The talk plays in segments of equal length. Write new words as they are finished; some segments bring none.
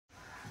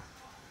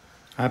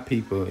Our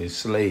people is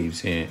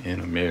slaves here in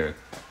America.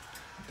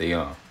 They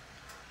are.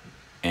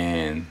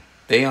 And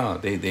they are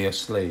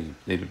slaves.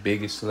 They're the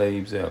biggest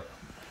slaves ever.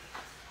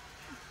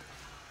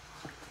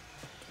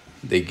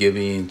 They give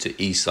in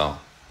to Esau,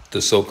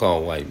 the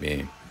so-called white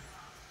man.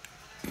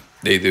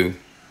 They do.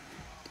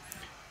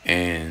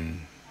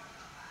 And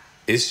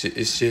it's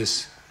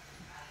just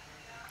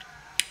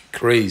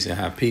crazy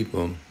how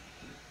people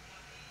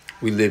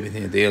we live in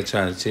here. They'll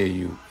try to tell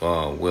you,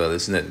 well,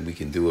 there's nothing we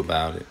can do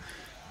about it.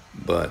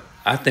 But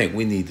I think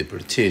we need to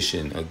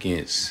petition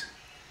against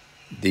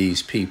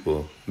these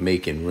people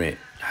making rent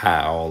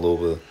high all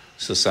over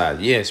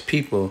society. Yes,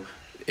 people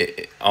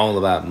all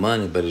about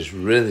money, but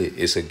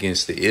it's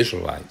against the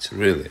Israelites,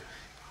 really.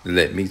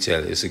 Let me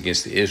tell you, it's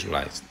against the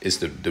Israelites. It's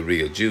the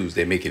real Jews.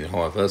 They're making it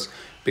hard for us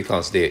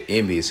because they're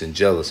envious and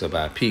jealous of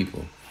our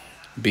people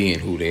being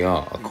who they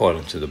are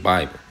according to the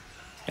Bible.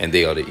 And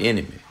they are the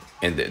enemy.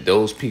 And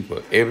those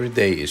people every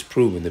day is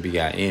proven to be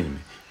our enemy.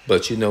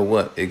 But you know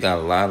what? It got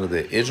a lot of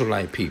the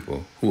Israelite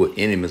people who are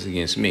enemies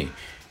against me.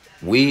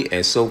 We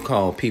as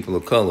so-called people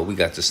of color, we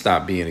got to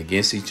stop being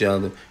against each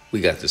other.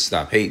 We got to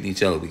stop hating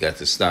each other. We got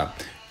to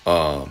stop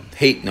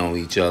hating on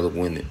each other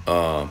when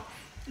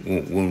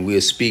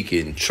we're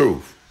speaking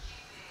truth.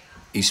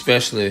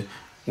 Especially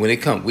when it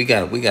comes, we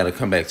got to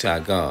come back to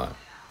our God.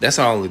 That's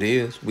all it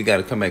is. We got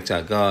to come back to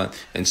our God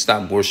and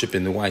stop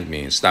worshiping the white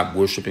man. Stop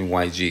worshiping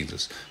white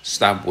Jesus.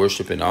 Stop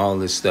worshiping all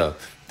this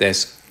stuff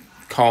that's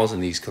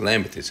causing these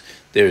calamities.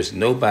 There is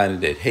nobody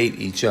that hate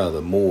each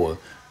other more.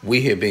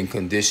 We have been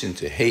conditioned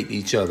to hate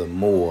each other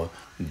more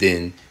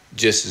than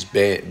just as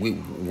bad. We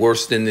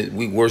worse than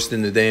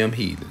the damn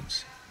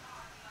heathens.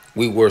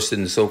 We worse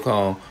than the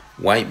so-called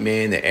white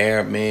man, the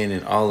Arab man,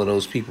 and all of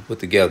those people put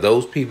together.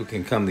 Those people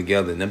can come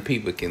together and them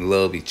people can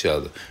love each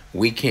other.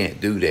 We can't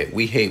do that.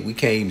 We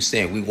can't even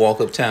stand. We walk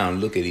uptown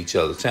and look at each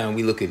other. Time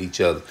we look at each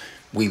other,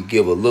 we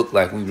give a look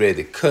like we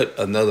ready to cut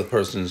another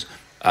person's,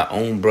 our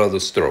own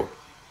brother's throat.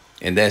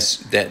 And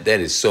that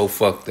is so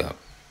fucked up.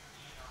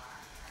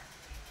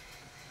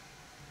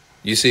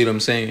 You see what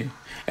I'm saying?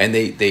 And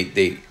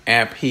they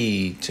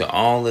appeal to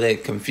all of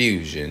that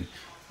confusion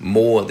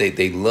more.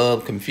 They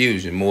love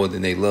confusion more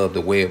than they love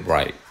the way of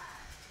right.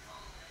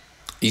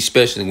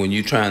 Especially when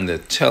you're trying to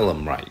tell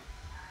them right.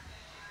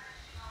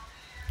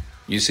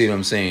 You see what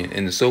I'm saying?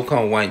 And the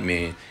so-called white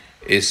man,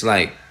 it's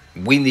like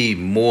we need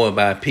more of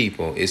our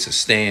people. It's to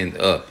stand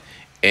up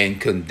and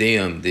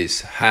condemn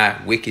this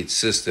high wicked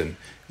system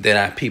that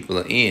our people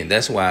are in.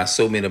 That's why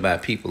so many of our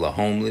people are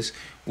homeless.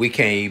 We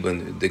can't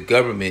even, the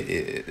government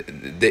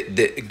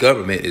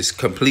is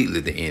completely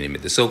the enemy.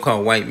 The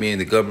so-called white man,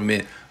 the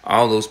government,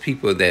 all those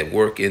people that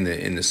work in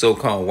the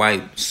so-called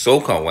White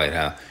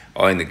House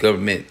or in the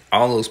government,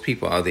 all those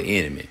people are the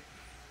enemy.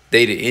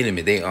 They the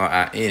enemy. They are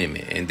our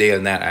enemy, and they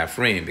are not our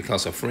friend,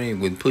 because a friend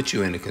would put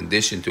you in a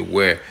condition to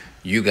where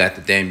you got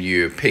to damn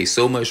near pay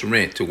so much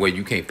rent to where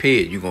you can't pay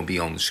it. You're going to be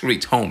on the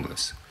streets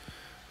homeless.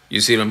 You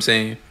see what I'm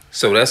saying?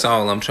 So that's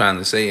all I'm trying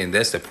to say, and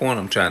that's the point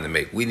I'm trying to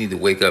make. We need to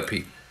wake up,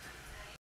 people.